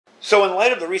So in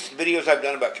light of the recent videos I've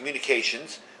done about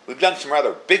communications, we've done some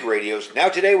rather big radios. Now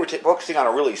today we're focusing on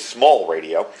a really small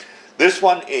radio. This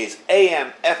one is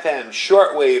AM, FM,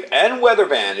 shortwave, and weather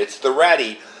band. It's the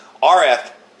Raddy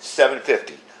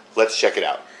RF750. Let's check it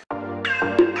out.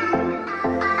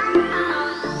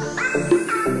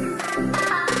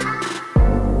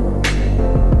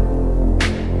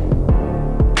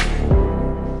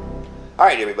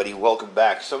 Alright everybody, welcome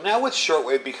back. So now with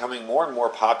shortwave becoming more and more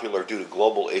popular due to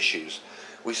global issues,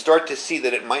 we start to see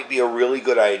that it might be a really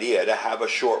good idea to have a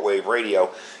shortwave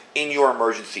radio in your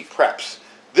emergency preps.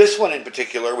 This one in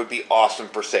particular would be awesome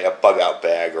for, say, a bug-out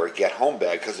bag or a get-home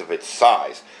bag because of its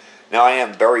size. Now I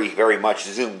am very much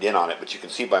zoomed in on it, but you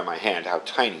can see by my hand how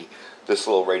tiny this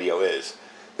little radio is.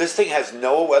 This thing has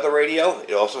no weather radio.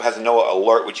 It also has no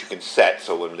alert which you can set,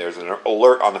 so when there's an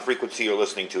alert on the frequency you're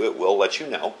listening to, it will let you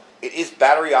know. It is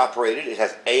battery operated. It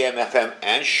has AM, FM,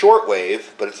 and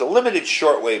shortwave, but it's a limited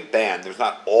shortwave band. There's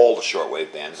not all the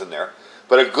shortwave bands in there,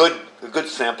 but a good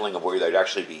sampling of where there'd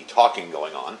actually be talking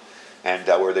going on and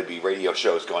where there'd be radio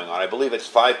shows going on. I believe it's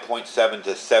 5.7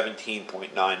 to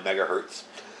 17.9 megahertz.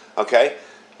 Okay,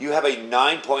 you have a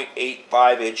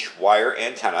 9.85-inch wire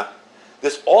antenna.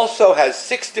 This also has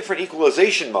 6 different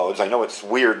equalization modes. I know it's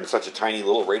weird in such a tiny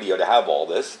little radio to have all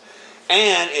this.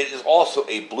 And it is also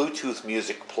a Bluetooth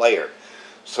music player.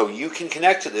 So you can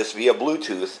connect to this via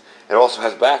Bluetooth. It also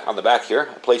has on the back here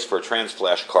a place for a trans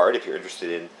flash card if you're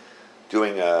interested in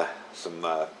doing some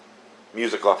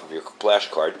music off of your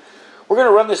flash card. We're going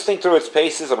to run this thing through its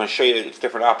paces. I'm going to show you its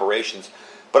different operations.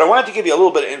 But I wanted to give you a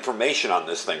little bit of information on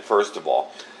this thing first of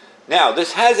all. Now,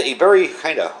 this has a very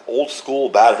kind of old school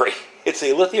battery. It's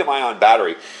a lithium-ion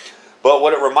battery. But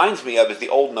what it reminds me of is the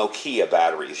old Nokia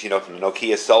batteries, you know, from the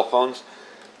Nokia cell phones.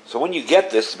 So when you get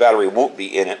this, the battery won't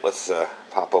be in it. Let's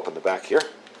pop open the back here.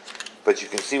 But you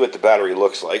can see what the battery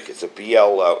looks like. It's a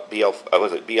BL5C,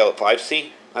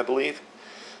 I believe.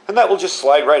 And that will just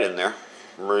slide right in there.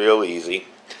 Real easy.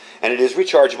 And it is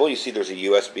rechargeable. You see there's a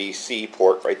USB-C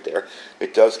port right there.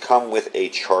 It does come with a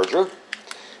charger.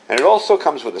 And it also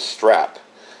comes with a strap.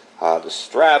 The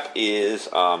strap is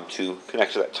to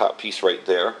connect to that top piece right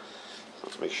there.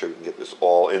 Let's make sure we can get this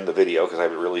all in the video because I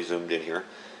have it really zoomed in here.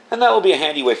 And that will be a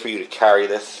handy way for you to carry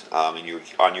this on your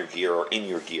gear or in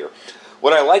your gear.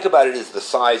 What I like about it is the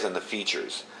size and the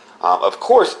features. Of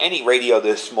course, any radio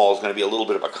this small is going to be a little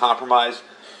bit of a compromise,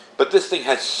 but this thing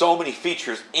has so many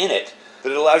features in it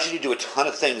that it allows you to do a ton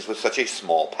of things with such a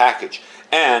small package.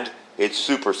 And it's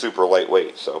super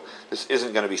lightweight, so this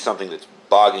isn't going to be something that's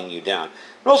bogging you down.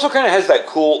 It also kind of has that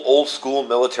cool old school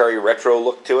military retro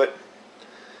look to it.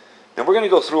 Now we're going to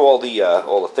go through all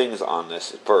the things on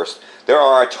this at first. There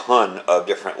are a ton of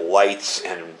different lights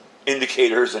and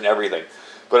indicators and everything,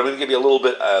 but I'm going to give you a little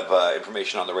bit of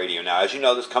information on the radio. Now, as you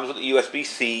know, this comes with a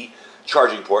USB-C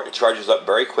charging port. It charges up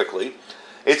very quickly.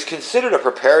 It's considered a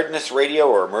preparedness radio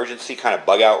or emergency kind of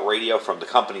bug-out radio from the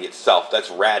company itself. That's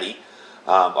Raddy,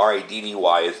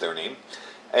 R-A-D-D-Y is their name.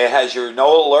 It has your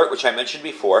no alert, which I mentioned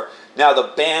before. Now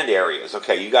the band areas.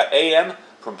 Okay, you got AM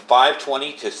from 520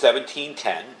 to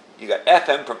 1710. You got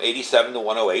FM from 87 to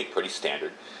 108, pretty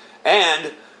standard.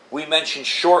 And we mentioned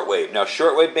shortwave. Now,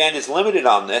 shortwave band is limited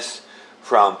on this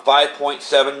from 5.7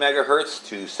 megahertz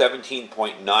to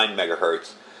 17.9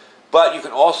 megahertz. But you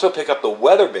can also pick up the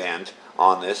weather band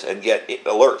on this and get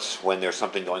alerts when there's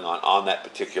something going on that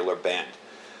particular band.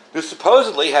 This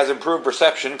supposedly has improved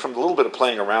reception from the little bit of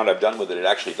playing around I've done with it. It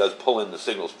actually does pull in the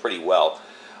signals pretty well.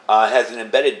 It has an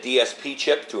embedded DSP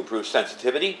chip to improve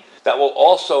sensitivity. That will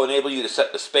also enable you to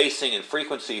set the spacing and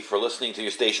frequency for listening to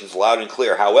your stations loud and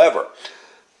clear. However,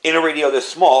 in a radio this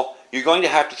small, you're going to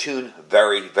have to tune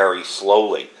very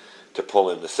slowly to pull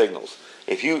in the signals.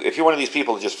 If you're one of these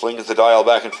people that just flings the dial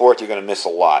back and forth, you're going to miss a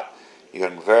lot. You're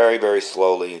going very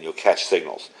slowly and you'll catch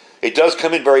signals. It does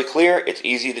come in very clear. It's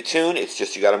easy to tune. It's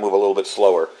just you got to move a little bit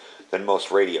slower than most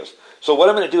radios. So what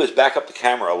I'm going to do is back up the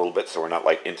camera a little bit so we're not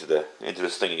like into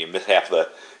this thing and you miss half of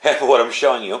what I'm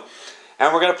showing you.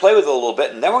 And we're going to play with it a little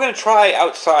bit, and then we're going to try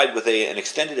outside with an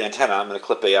extended antenna. I'm going to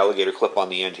clip an alligator clip on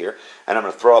the end here, and I'm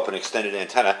going to throw up an extended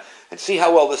antenna and see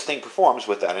how well this thing performs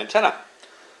with that antenna.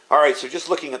 Alright, so just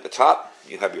looking at the top,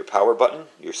 you have your power button,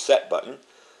 your set button,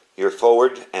 your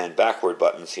forward and backward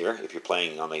buttons here, if you're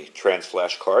playing on a trans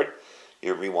flash card,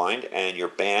 your rewind, and your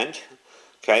band.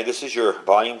 Okay, this is your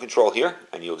volume control here,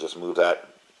 and you'll just move that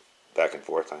back and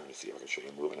forth. Let me see if I can show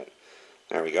you moving it.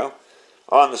 There we go.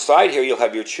 On the side here, you'll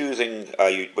have your choosing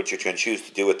what you're going to choose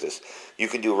to do with this. You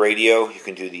can do radio, you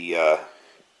can do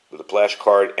with a flash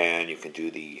card, and you can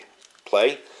do the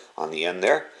play on the end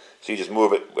there. So you just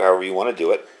move it however you want to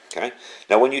do it. Okay.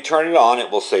 Now when you turn it on,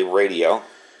 it will say radio.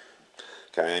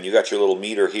 Okay, and you got your little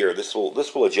meter here. This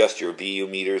will adjust your VU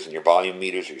meters and your volume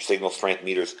meters, or your signal strength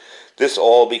meters. This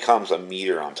all becomes a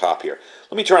meter on top here.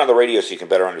 Let me turn on the radio so you can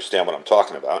better understand what I'm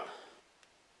talking about.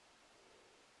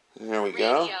 There we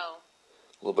go.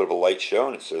 A little bit of a light show,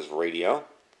 and it says radio.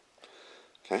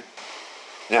 Okay.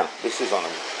 Now, this is on a...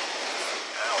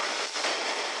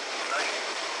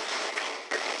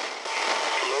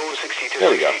 There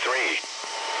we go.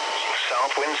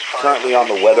 Currently on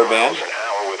the weather band.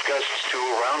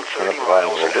 Turn up the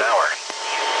volume a little bit.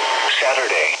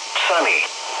 Saturday, sunny.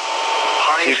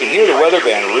 So you can hear the weather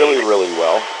band really, really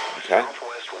well. Okay.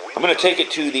 I'm going to take it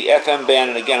to the FM band,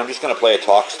 and again, I'm just going to play a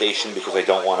talk station because I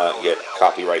don't want to get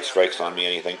copyright strikes on me or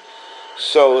anything.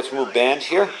 So let's move band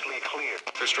here.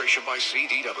 Registration by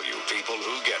CDW. People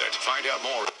who get it. Find out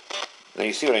more. Now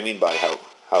you see what I mean by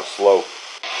how slow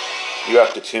you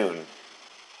have to tune.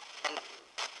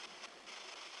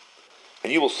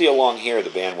 And you will see along here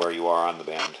the band where you are on the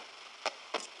band.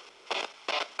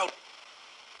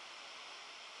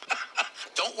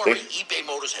 Don't worry, eBay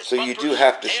Motors has so you do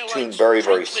have to tune very,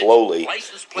 very slowly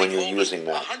when you're using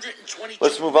that.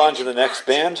 Let's move on to the next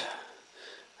band.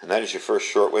 And that is your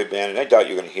first shortwave band. And I doubt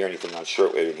you're going to hear anything on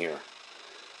shortwave in here.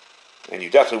 And you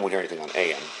definitely won't hear anything on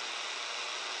AM.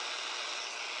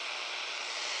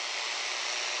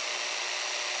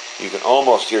 You can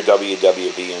almost hear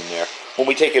WWV in there. When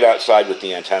we take it outside with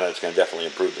the antenna, it's going to definitely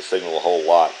improve the signal a whole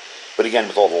lot. But again,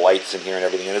 with all the lights in here and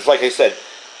everything, and it's like I said,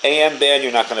 AM band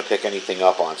you're not going to pick anything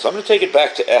up on. So I'm going to take it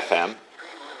back to FM.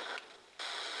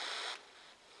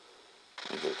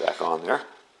 Let me get it back on there.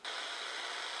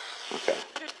 Okay.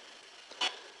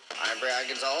 I'm Brad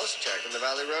Gonzalez, checking the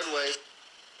Valley roadways.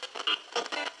 I'm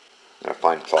going to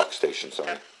find a talk station,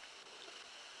 sorry.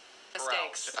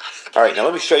 Mistakes. All right, now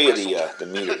let me show you the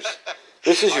meters.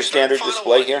 This is your standard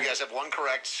display here. You guys have one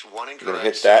correct, one incorrect. You're going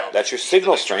to hit that. That's your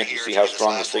signal strength. You see how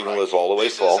strong the signal is all the way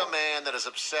full. This is a man that is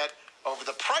upset over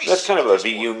the price. That's kind of a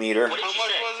VU meter. How much was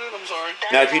it? I'm sorry.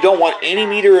 Now, if you don't want any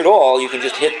meter at all, you can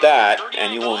just hit that,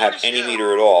 and you won't have any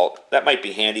meter at all. That might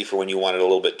be handy for when you want it a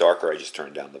little bit darker. I just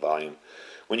turned down the volume.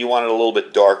 When you want it a little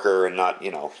bit darker and not,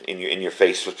 you know, in your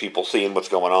face with people seeing what's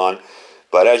going on.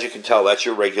 But as you can tell, that's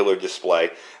your regular display.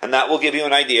 And that will give you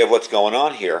an idea of what's going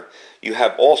on here. You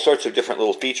have all sorts of different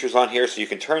little features on here, so you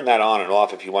can turn that on and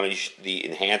off if you want to use the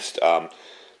enhanced... let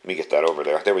me get that over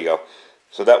there. There we go.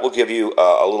 So that will give you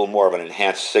a little more of an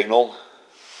enhanced signal.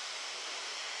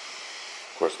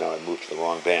 Of course, now I moved to the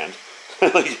wrong band.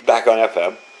 Back on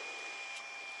FM.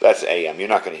 That's AM. You're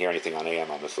not going to hear anything on AM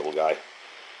on this little guy.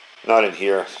 Not in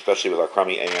here, especially with our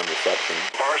crummy AM reception.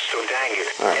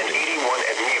 All right.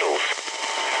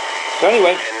 So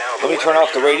anyway, let me turn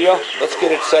off the radio. Let's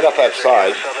get it set up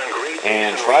outside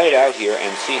and try it out here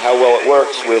and see how well it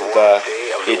works with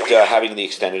having the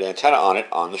extended antenna on it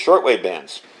on the shortwave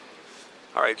bands.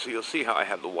 All right, so you'll see how I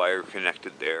have the wire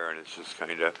connected there, and it's just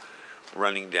kind of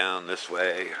running down this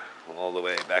way, all the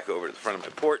way back over to the front of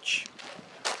my porch.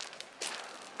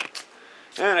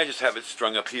 And I just have it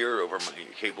strung up here over my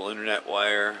cable internet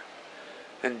wire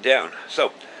and down.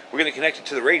 So we're going to connect it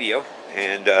to the radio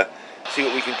and see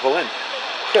what we can pull in.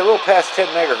 Got a little past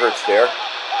 10 megahertz there.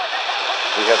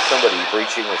 We have somebody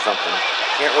breaching or something.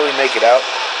 Can't really make it out.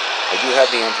 I do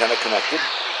have the antenna connected.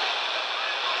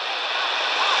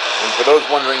 And for those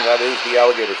wondering, that is the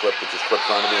alligator clip that just clips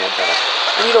onto the antenna.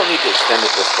 And you don't need to extend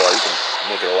it this far. You can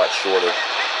make it a lot shorter.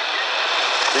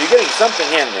 So you're getting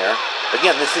something in there.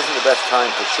 Again, this isn't the best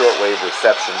time for shortwave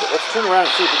reception, but let's turn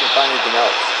around and see if we can find anything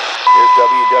else. Here's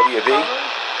WWV.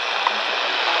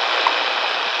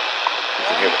 You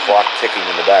can hear the clock ticking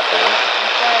in the background.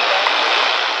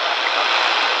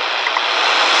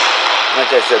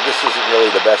 Like I said, this isn't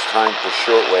really the best time for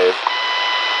shortwave.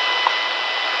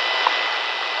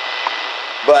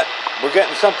 But we're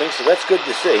getting something, so that's good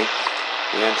to see.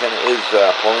 The antenna is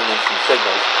pulling in some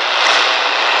signals.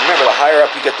 Remember, the higher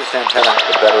up you get this antenna,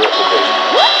 the better it will be.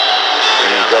 And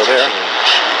you go there.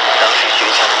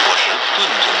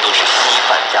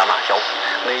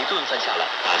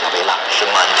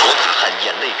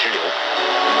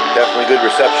 Definitely good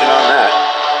reception on that.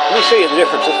 Let me show you the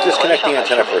difference. Let's disconnect the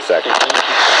antenna for a second.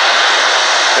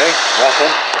 Okay, nothing.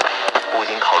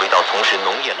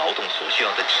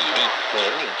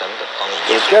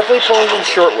 It's definitely pulling in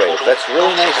shortwave. That's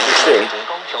really nice to see.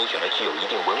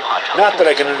 Not that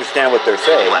I can understand what they're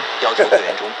saying.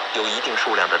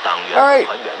 Alright,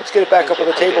 let's get it back up on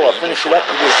the table. I'll finish it up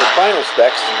and do some final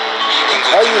specs and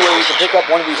tell you where you can pick up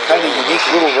one of these kind of unique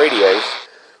little radios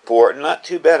for not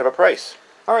too bad of a price.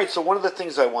 Alright, so one of the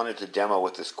things I wanted to demo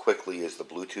with this quickly is the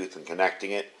Bluetooth and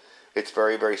connecting it. It's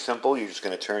very, very simple. You're just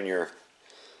going to turn your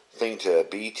thing to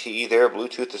BT there,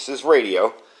 Bluetooth. This is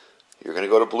radio. You're going to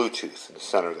go to Bluetooth in the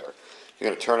center there. You're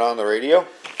going to turn on the radio,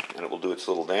 and it will do its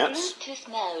little dance. Bluetooth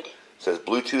mode. It says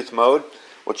Bluetooth mode.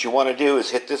 What you want to do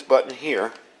is hit this button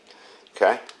here,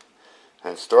 okay,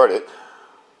 and start it.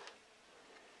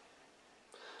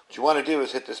 What you want to do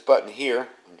is hit this button here,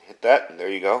 and hit that, and there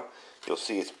you go. You'll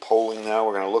see it's polling now.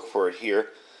 We're going to look for it here.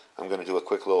 I'm going to do a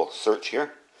quick little search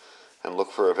here, and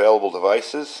look for available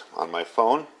devices on my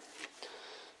phone.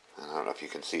 I don't know if you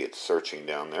can see it searching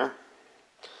down there.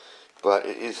 But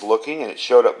it is looking, and it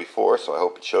showed up before, so I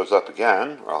hope it shows up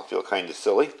again, or I'll feel kind of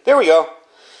silly. There we go.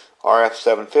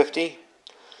 RF750.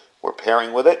 We're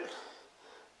pairing with it.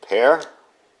 Pair.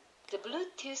 The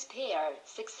Bluetooth paired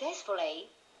successfully.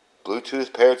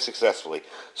 Bluetooth paired successfully.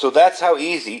 So that's how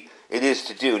easy it is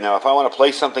to do. Now, if I want to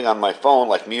play something on my phone,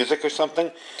 like music or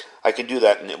something, I can do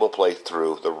that, and it will play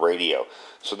through the radio.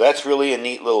 So that's really a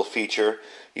neat little feature.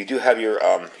 You do have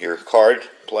your card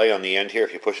play on the end here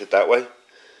if you push it that way.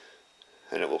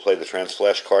 And it will play the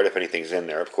transflash card if anything's in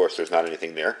there. Of course, there's not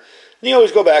anything there. And you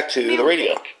always go back to the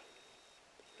radio.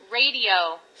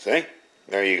 Radio. See?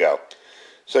 There you go.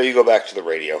 So you go back to the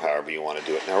radio however you want to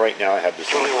do it. Now, right now I have this...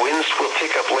 Chilly winds will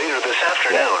pick up later this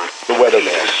afternoon. The weather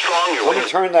band. Strong, Let me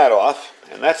turn that off.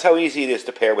 And that's how easy it is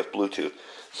to pair with Bluetooth.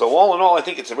 So all in all, I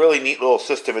think it's a really neat little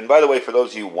system. And by the way, for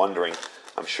those of you wondering,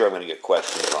 I'm sure I'm going to get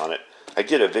questions on it. I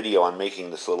did a video on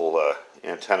making this little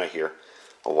antenna here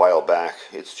a while back.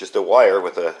 It's just a wire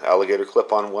with an alligator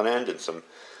clip on one end and some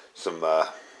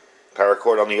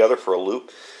paracord on the other for a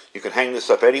loop. You can hang this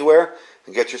up anywhere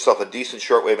and get yourself a decent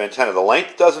shortwave antenna. The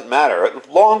length doesn't matter.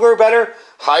 Longer better,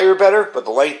 higher better, but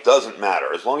the length doesn't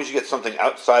matter. As long as you get something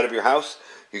outside of your house,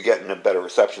 you're getting a better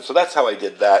reception. So that's how I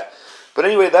did that. But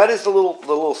anyway, that is the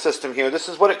little system here. This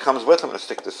is what it comes with. I'm going to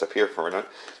stick this up here for a minute.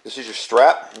 This is your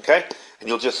strap, okay? And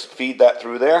you'll just feed that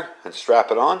through there and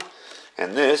strap it on.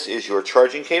 And this is your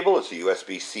charging cable. It's a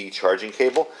USB-C charging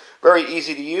cable. Very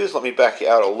easy to use. Let me back you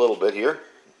out a little bit here.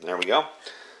 There we go.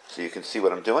 So you can see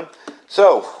what I'm doing.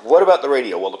 So, what about the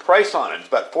radio? Well, the price on it is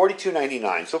about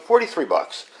 $42.99, so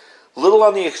 $43. Little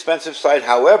on the expensive side.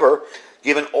 However,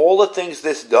 given all the things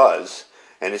this does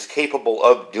and is capable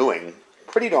of doing,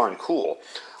 pretty darn cool.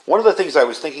 One of the things I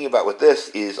was thinking about with this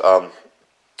is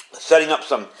setting up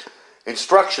some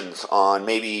instructions on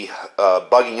maybe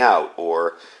bugging out,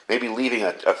 or maybe leaving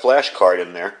a flash card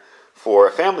in there for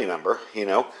a family member, you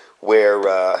know, where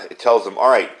it tells them, all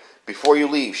right, before you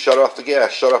leave, shut off the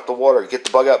gas, shut off the water, get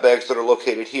the bug out bags that are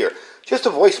located here. Just a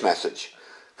voice message.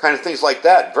 Kind of things like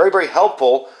that. Very, very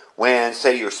helpful when,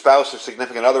 say, your spouse or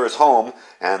significant other is home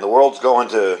and the world's going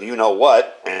to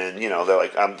you-know-what, and, you know, they're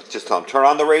like, just tell them, turn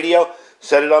on the radio,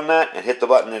 set it on that, and hit the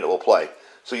button and it will play.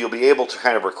 So you'll be able to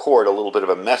kind of record a little bit of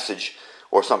a message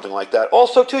or something like that.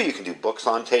 Also, too, you can do books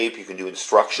on tape, you can do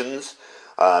instructions,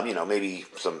 you know, maybe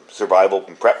some survival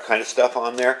and prep kind of stuff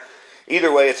on there.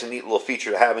 Either way, it's a neat little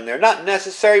feature to have in there. Not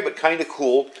necessary, but kind of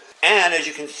cool. And as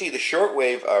you can see, the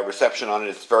shortwave reception on it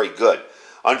is very good.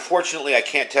 Unfortunately, I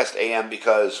can't test AM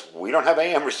because we don't have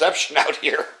AM reception out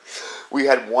here. We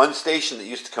had one station that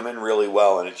used to come in really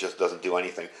well, and it just doesn't do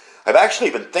anything. I've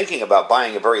actually been thinking about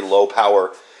buying a very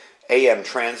low-power AM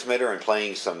transmitter and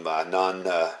playing some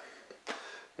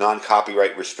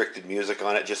non-copyright restricted music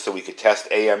on it just so we could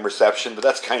test AM reception, but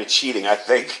that's kind of cheating, I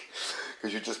think,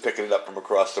 because you're just picking it up from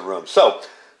across the room. So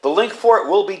the link for it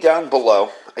will be down below.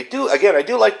 I do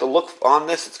like the look on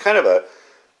this. It's kind of a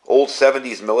old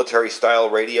 70s military style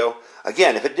radio.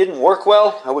 Again, if it didn't work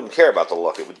well, I wouldn't care about the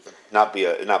look. It would not be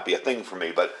a thing for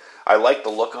me, but I like the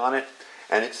look on it,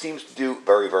 and it seems to do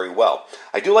very, very well.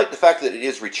 I do like the fact that it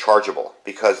is rechargeable,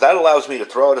 because that allows me to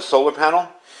throw out a solar panel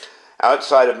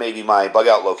outside of maybe my bug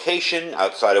out location,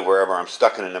 outside of wherever I'm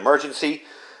stuck in an emergency,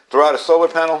 throw out a solar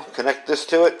panel, connect this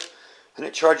to it, and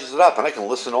it charges it up, and I can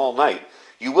listen all night.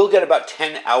 You will get about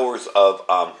 10 hours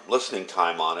of listening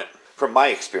time on it. From my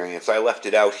experience, I left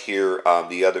it out here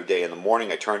the other day in the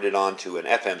morning. I turned it on to an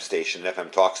FM station, an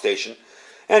FM talk station,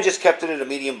 and just kept it at a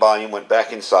medium volume, went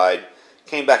back inside,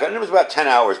 came back, and it was about 10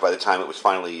 hours by the time it was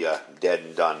finally dead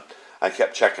and done. I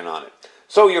kept checking on it.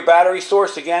 So your battery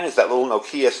source, again, is that little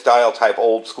Nokia-style type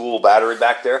old-school battery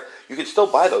back there. You can still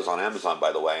buy those on Amazon,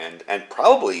 by the way, and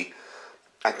probably,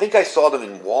 I think I saw them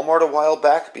in Walmart a while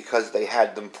back because they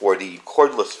had them for the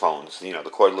cordless phones, you know, the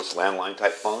cordless landline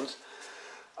type phones.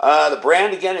 The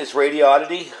brand, again, is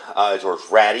Radioddity, or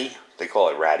Raddy. They call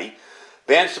it Raddy.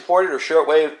 Band supported or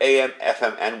shortwave, AM,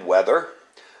 FM, and weather.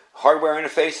 Hardware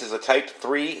interface is a Type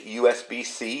 3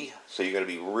 USB-C, so you're going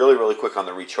to be really, really quick on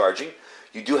the recharging.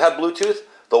 You do have Bluetooth.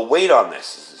 The weight on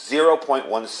this is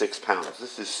 0.16 pounds.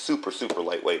 This is super, super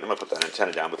lightweight. I'm going to put that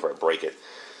antenna down before I break it.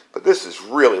 but this is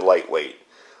really lightweight.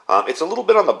 It's a little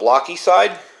bit on the blocky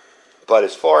side, but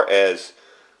as far as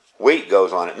weight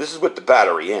goes on it, and this is with the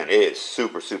battery in, it is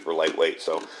super, super lightweight.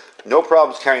 So no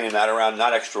problems carrying that around,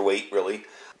 not extra weight really.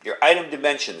 Your item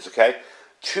dimensions, okay?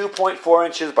 2.4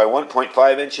 inches by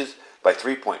 1.5 inches by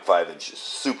 3.5 inches.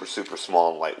 Super, super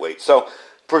small and lightweight. So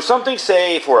for something,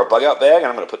 say, for a bug out bag, and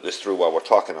I'm going to put this through while we're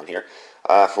talking on here,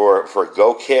 for a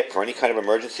go kit, for any kind of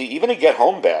emergency, even a get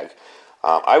home bag,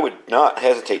 I would not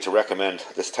hesitate to recommend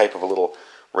this type of a little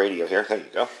radio here. There you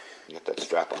go. You get that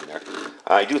strap on there.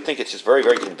 I do think it's just very,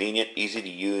 very convenient, easy to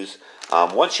use.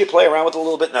 Once you play around with it a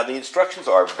little bit, now the instructions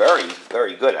are very,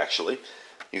 very good actually.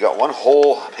 You got one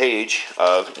whole page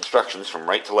of instructions from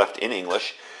right to left in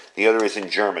English. The other is in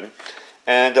German.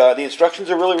 And the instructions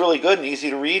are really, really good and easy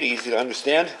to read, easy to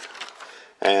understand,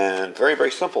 and very,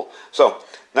 very simple. So,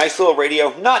 nice little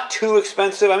radio. Not too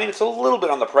expensive. I mean, it's a little bit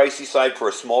on the pricey side for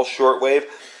a small shortwave,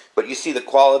 but you see the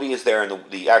quality is there and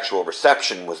the actual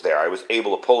reception was there. I was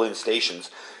able to pull in stations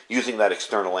using that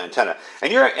external antenna.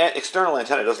 And your external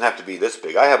antenna doesn't have to be this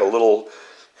big. I have a little,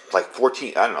 like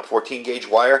 14 gauge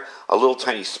wire, a little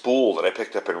tiny spool that I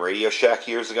picked up in Radio Shack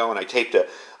years ago, and I taped a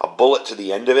bullet to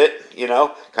the end of it, you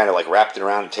know, kind of like wrapped it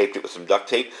around and taped it with some duct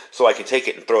tape, so I can take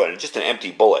it and throw it in, just an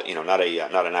empty bullet, you know, not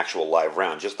an actual live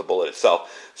round, just the bullet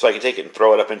itself, so I can take it and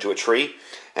throw it up into a tree,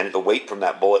 and the weight from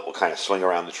that bullet will kind of swing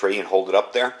around the tree and hold it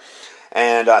up there.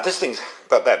 And this thing's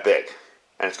about that big,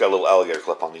 and it's got a little alligator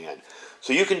clip on the end.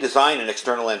 So you can design an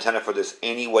external antenna for this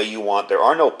any way you want. There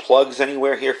are no plugs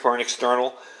anywhere here for an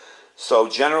external. So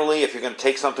generally, if you're going to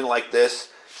take something like this,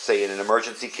 say in an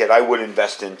emergency kit, I would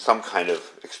invest in some kind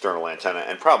of external antenna,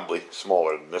 and probably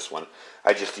smaller than this one.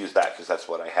 I just used that because that's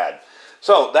what I had.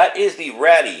 So that is the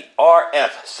Raddy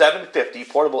RF750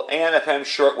 portable AM/FM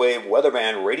shortwave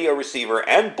weatherband radio receiver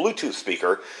and Bluetooth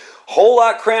speaker. Whole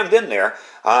lot crammed in there.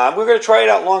 We're going to try it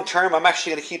out long term. I'm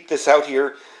actually going to keep this out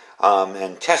here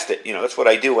and test it. You know, that's what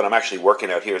I do when I'm actually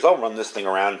working out here, is I'll run this thing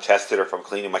around and test it, or if I'm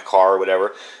cleaning my car or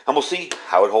whatever, and we'll see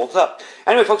how it holds up.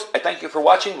 Anyway, folks, I thank you for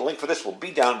watching. The link for this will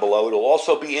be down below. It'll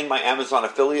also be in my Amazon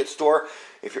affiliate store.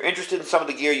 If you're interested in some of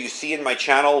the gear you see in my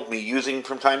channel, me using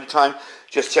from time to time,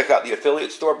 just check out the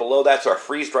affiliate store. Below that's our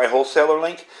freeze-dry wholesaler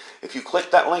link. If you click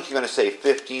that link, you're going to save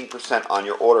 15% on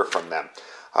your order from them.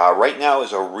 Right now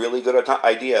is a really good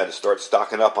idea to start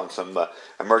stocking up on some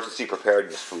emergency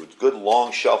preparedness foods. Good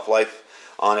long shelf life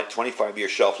on it, 25-year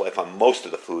shelf life on most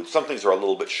of the foods. Some things are a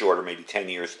little bit shorter, maybe 10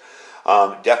 years.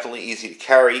 Definitely easy to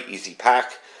carry, easy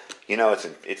pack. You know,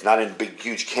 it's not in big,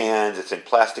 huge cans. It's in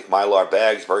plastic Mylar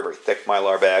bags, very, very thick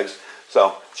Mylar bags.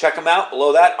 So check them out.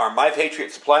 Below that, our My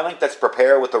Patriot supply link. That's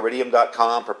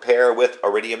preparewithiridium.com,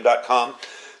 preparewithiridium.com.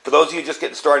 For those of you just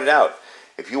getting started out,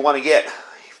 if you want to get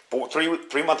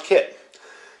three-month kit,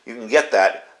 you can get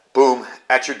that, boom,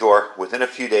 at your door within a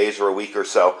few days or a week or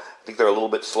so. I think they're a little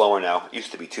bit slower now. It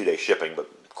used to be 2-day shipping, but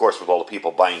of course with all the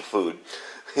people buying food,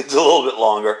 it's a little bit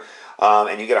longer.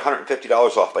 And you get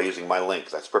 $150 off by using my link.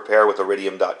 That's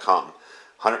preparewithiridium.com.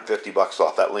 $150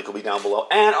 off. That link will be down below.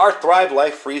 And our Thrive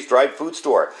Life freeze-dried food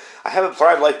store. I have a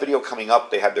Thrive Life video coming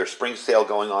up. They have their spring sale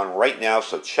going on right now,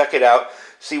 so check it out.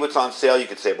 See what's on sale. You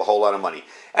can save a whole lot of money.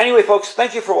 Anyway, folks,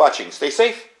 thank you for watching. Stay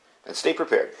safe and stay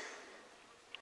prepared.